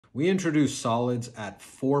We introduced solids at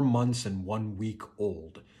 4 months and 1 week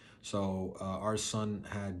old. So our son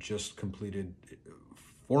had just completed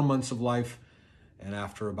 4 months of life, and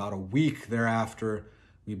after about a week thereafter,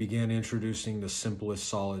 we began introducing the simplest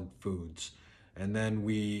solid foods. And then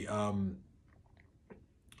we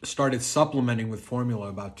started supplementing with formula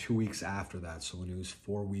about 2 weeks after that. So when he was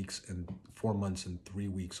 4 months and 3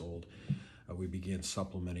 weeks old, we began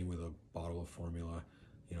supplementing with a bottle of formula,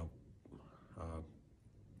 you know,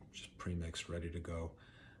 just pre-mixed, ready to go.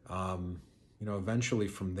 Eventually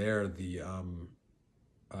from there, the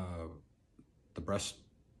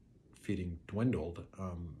breastfeeding dwindled,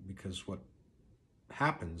 because what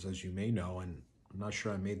happens, as you may know, and I'm not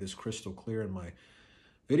sure I made this crystal clear in my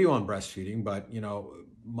video on breastfeeding, but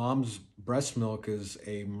mom's breast milk is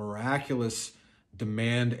a miraculous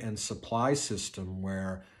demand and supply system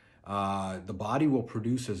where the body will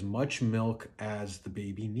produce as much milk as the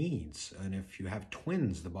baby needs. And if you have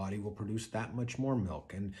twins, the body will produce that much more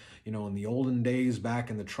milk. And, in the olden days, back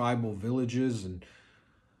in the tribal villages,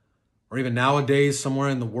 or even nowadays somewhere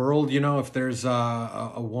in the world, if there's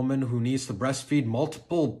a woman who needs to breastfeed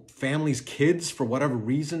multiple families' kids for whatever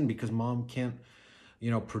reason, because mom can't,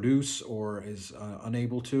 produce or is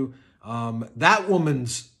unable to, that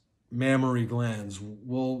woman's mammary glands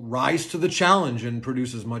will rise to the challenge and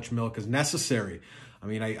produce as much milk as necessary. I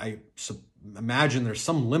mean, I imagine there's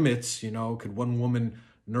some limits, could one woman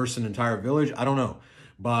nurse an entire village? I don't know.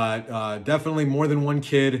 But definitely more than one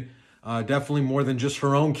kid, definitely more than just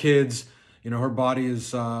her own kids. Her body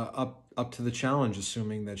is up to the challenge,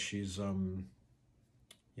 assuming that she's,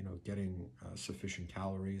 getting sufficient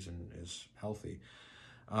calories and is healthy.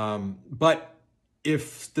 But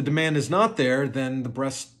if the demand is not there, then the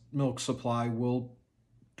breast milk supply will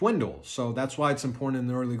dwindle. So that's why it's important in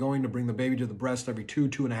the early going to bring the baby to the breast every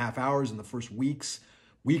 2.5 hours in the first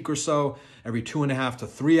week or so, every 2.5 to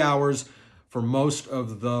 3 hours for most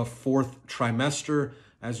of the fourth trimester,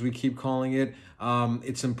 as we keep calling it.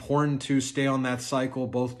 It's important to stay on that cycle,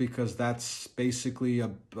 both because that's basically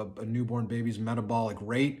a newborn baby's metabolic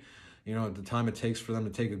rate, at the time it takes for them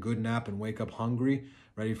to take a good nap and wake up hungry,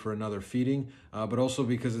 ready for another feeding, but also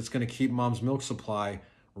because it's going to keep mom's milk supply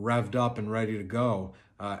revved up and ready to go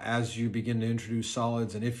as you begin to introduce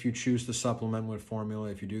solids. And if you choose to supplement with formula,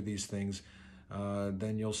 if you do these things,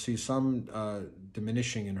 then you'll see some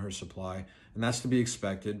diminishing in her supply, and that's to be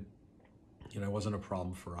expected. It wasn't a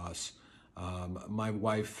problem for us. My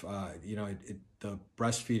wife, the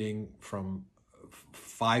breastfeeding from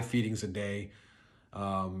 5 feedings a day,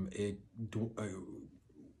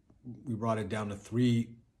 we brought it down to 3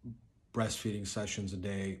 breastfeeding sessions a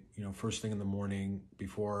day, first thing in the morning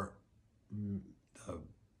before the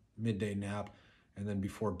midday nap, and then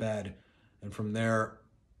before bed. And from there,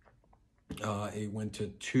 it went to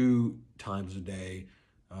 2 times a day,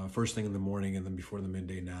 first thing in the morning and then before the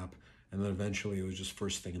midday nap. And then eventually it was just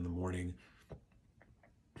first thing in the morning,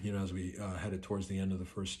 as we headed towards the end of the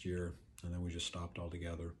first year, and then we just stopped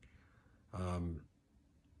altogether.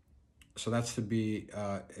 So that's to be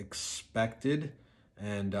expected.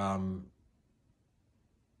 And,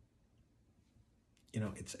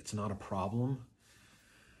 it's not a problem.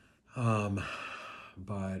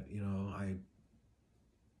 But, I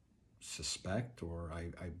suspect, or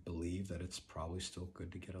I believe that it's probably still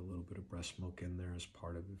good to get a little bit of breast milk in there as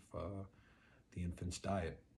part of the infant's diet.